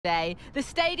Day. The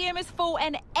stadium is full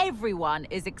and everyone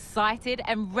is excited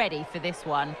and ready for this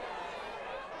one.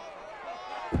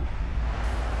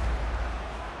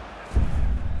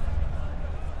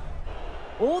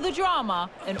 All the drama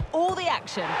and all the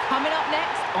action coming up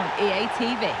next on EA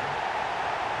TV.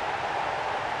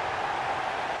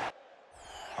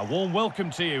 A warm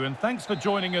welcome to you and thanks for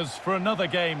joining us for another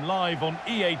game live on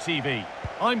EA TV.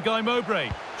 I'm Guy Mowbray,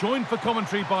 joined for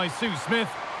commentary by Sue Smith,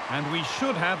 and we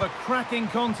should have a cracking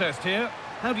contest here.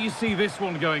 How do you see this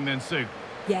one going then, Sue?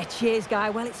 Yeah, cheers, Guy.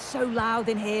 Well, it's so loud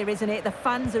in here, isn't it? The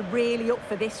fans are really up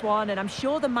for this one, and I'm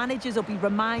sure the managers will be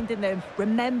reminding them,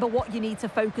 remember what you need to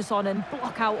focus on and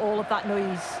block out all of that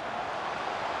noise.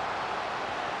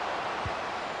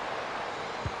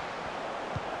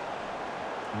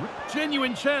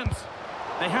 Genuine chance.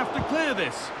 They have to clear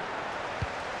this.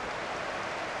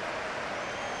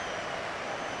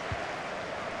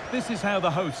 This is how the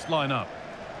hosts line up.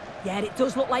 Yeah, it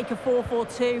does look like a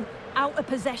 4-4-2. Out of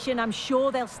possession, I'm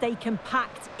sure they'll stay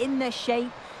compact in their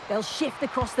shape. They'll shift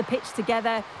across the pitch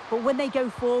together. But when they go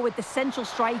forward, the central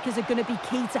strikers are going to be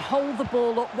key to hold the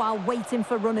ball up while waiting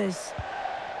for runners.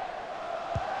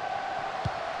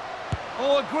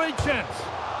 Oh, a great chance.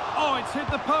 Oh, it's hit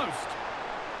the post.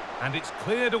 And it's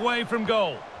cleared away from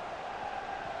goal.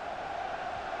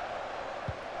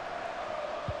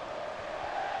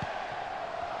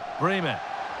 Bremer.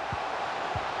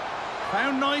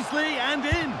 Found nicely and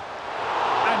in.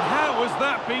 And how has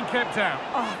that been kept out?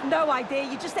 Oh, no idea.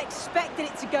 You just expected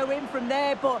it to go in from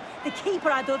there, but the keeper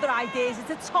had other ideas.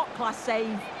 It's a top-class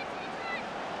save.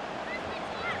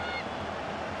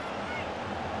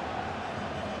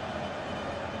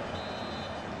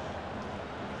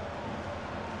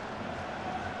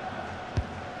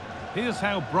 Here's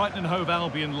how Brighton and Hove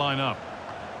Albion line up.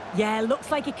 Yeah, looks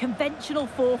like a conventional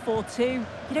 4-4-2. You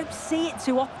don't see it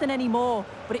too often anymore,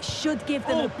 but it should give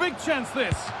them... Oh, big chance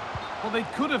this! Well, they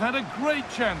could have had a great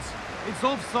chance. It's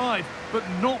offside, but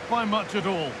not by much at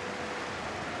all.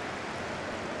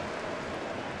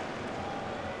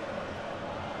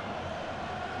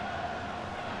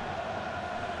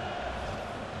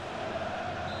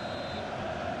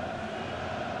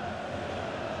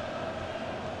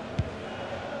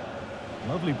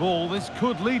 Lovely ball. This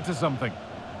could lead to something.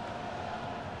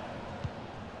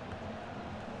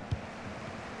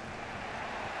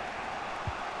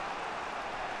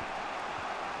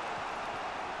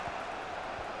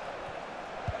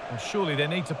 Well, surely they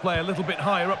need to play a little bit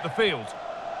higher up the field.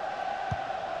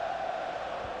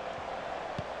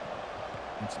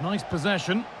 It's nice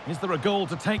possession. Is there a goal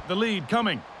to take the lead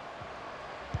coming?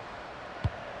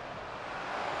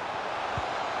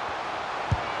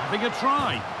 Having a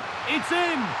try. It's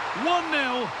in!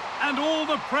 1-0, and all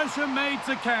the pressure made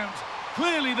to count.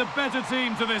 Clearly the better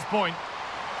team to this point.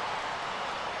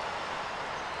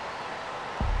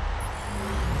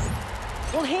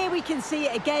 Well, here we can see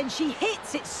it again. She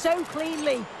hits it so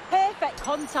cleanly. Perfect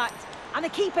contact. And the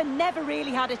keeper never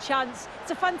really had a chance.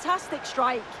 It's a fantastic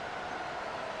strike.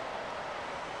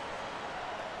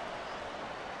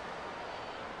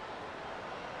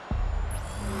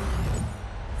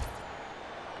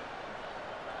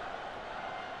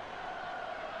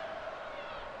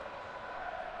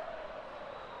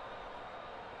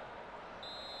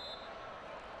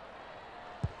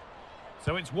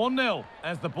 So it's 1-0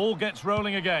 as the ball gets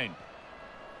rolling again.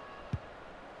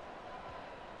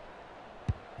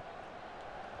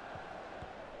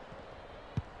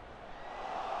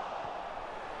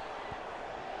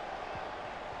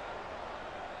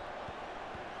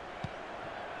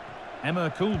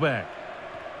 Emma Kuhlberg.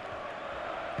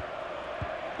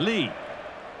 Lee.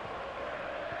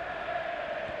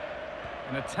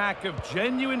 An attack of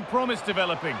genuine promise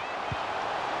developing.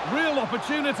 Real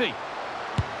opportunity.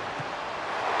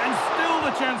 And still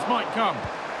the chance might come.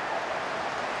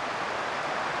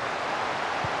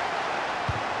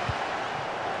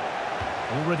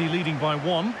 Already leading by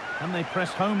one, and they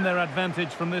press home their advantage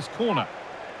from this corner.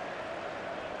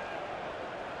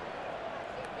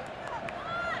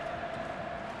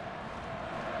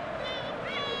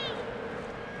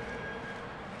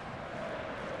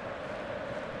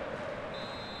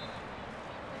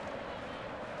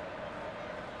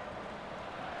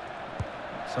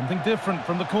 Something different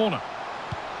from the corner.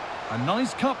 A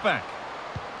nice cutback.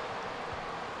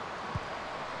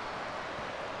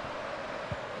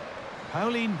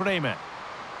 Pauline Bremer.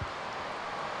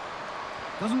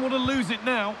 Doesn't want to lose it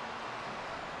now.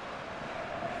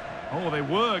 Oh, they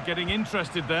were getting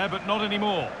interested there, but not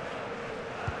anymore.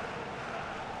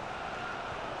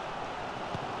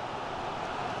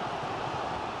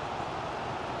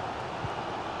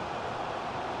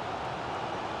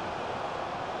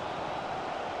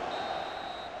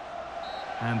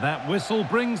 And that whistle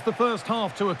brings the first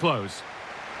half to a close.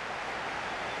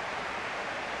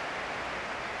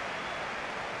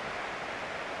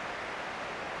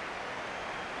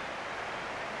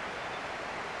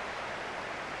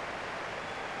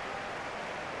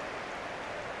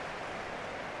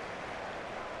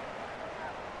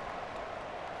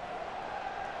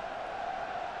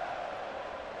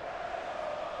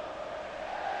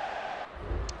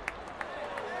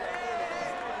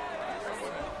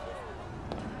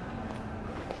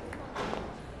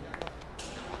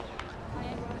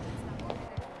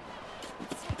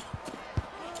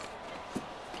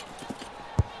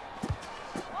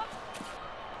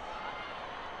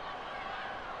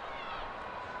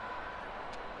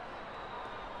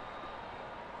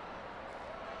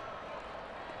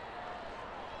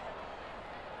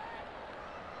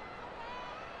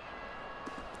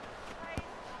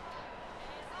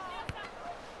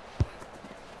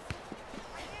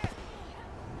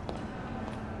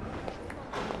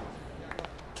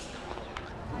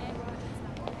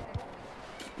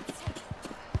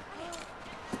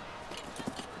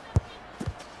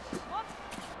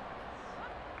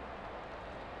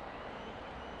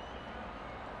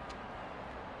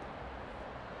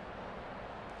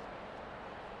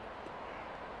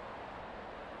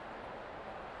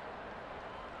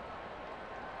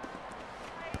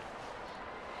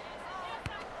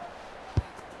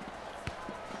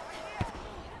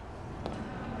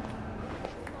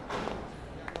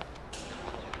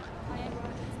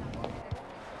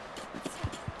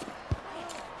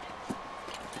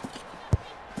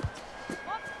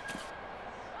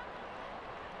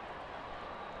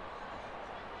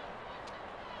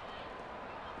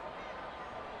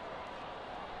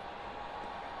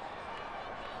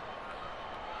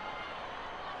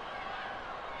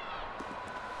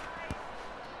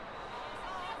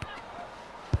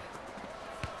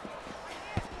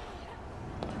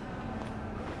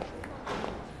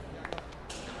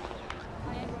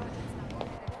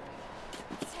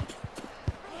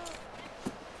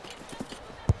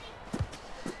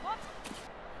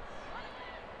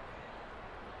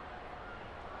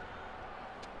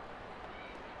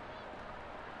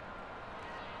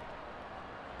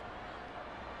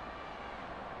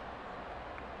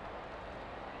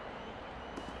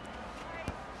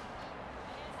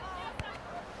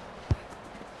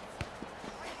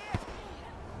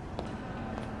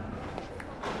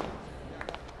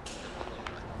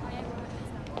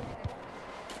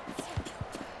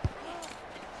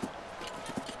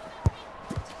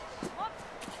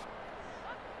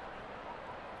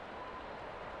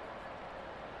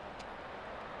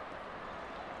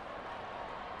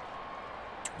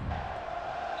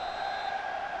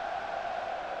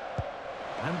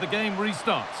 And the game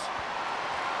restarts.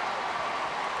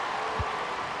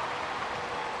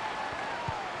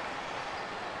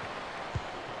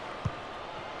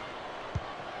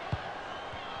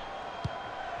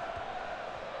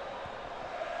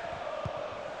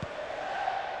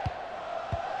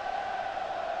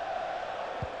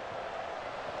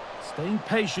 Staying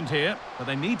patient here, but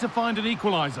they need to find an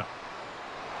equaliser.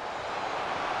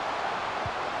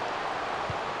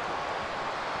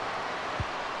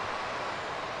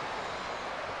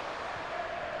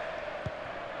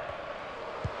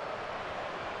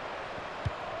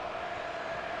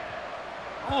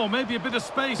 Oh, maybe a bit of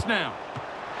space now.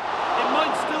 It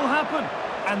might still happen.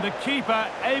 And the keeper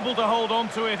able to hold on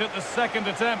to it at the second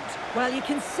attempt. Well, you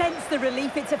can sense the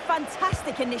relief. It's a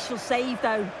fantastic initial save,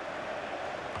 though.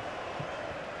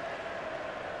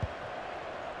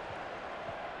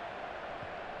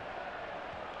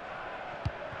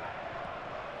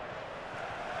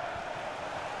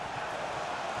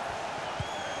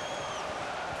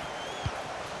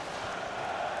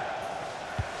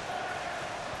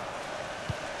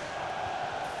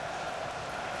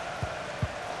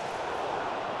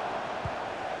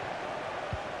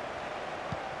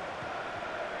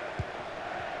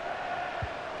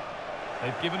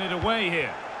 They've given it away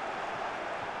here.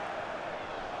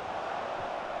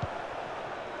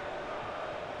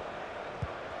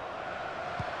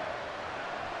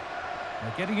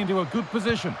 They're getting into a good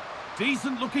position.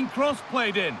 Decent looking cross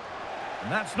played in.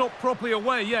 And that's not properly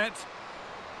away yet.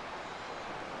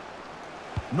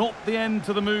 Not the end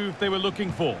to the move they were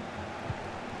looking for.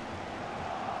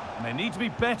 And they need to be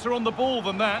better on the ball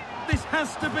than that. This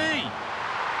has to be.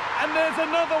 And there's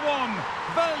another one.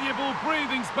 Valuable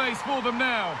breathing space for them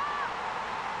now.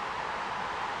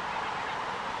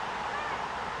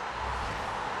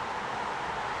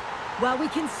 Well, we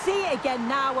can see it again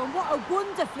now, and what a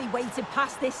wonderfully weighted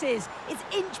pass this is. It's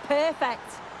inch perfect.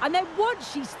 And then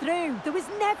once she's through, there was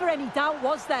never any doubt,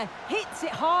 was there? Hits it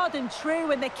hard and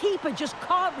true, and the keeper just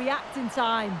can't react in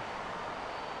time.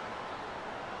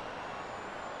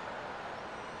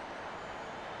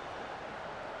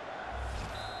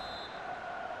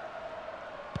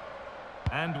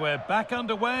 And we're back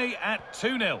underway at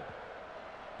 2-0.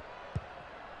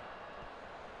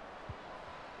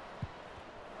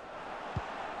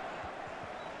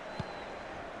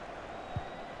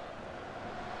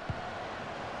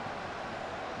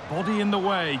 Body in the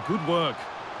way, good work.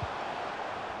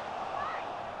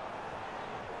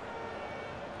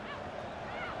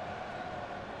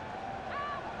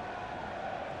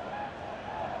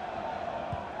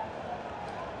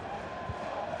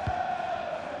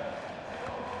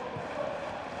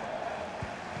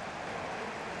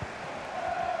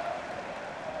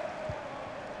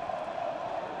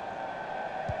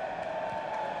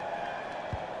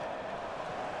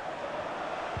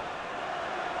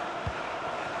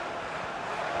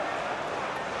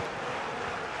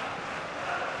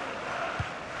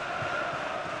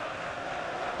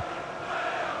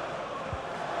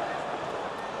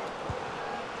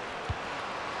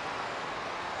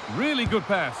 Really good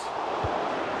pass.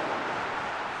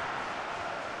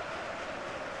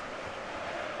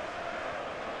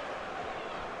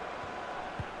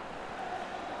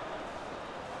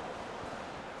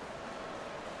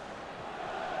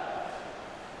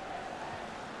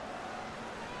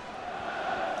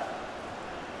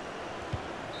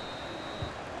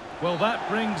 Well, that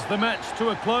brings the match to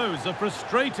a close. A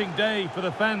frustrating day for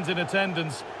the fans in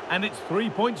attendance, and it's 3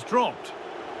 points dropped.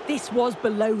 This was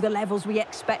below the levels we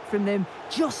expect from them.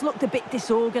 Just looked a bit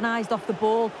disorganised off the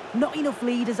ball. Not enough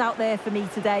leaders out there for me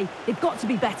today. They've got to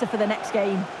be better for the next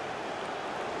game.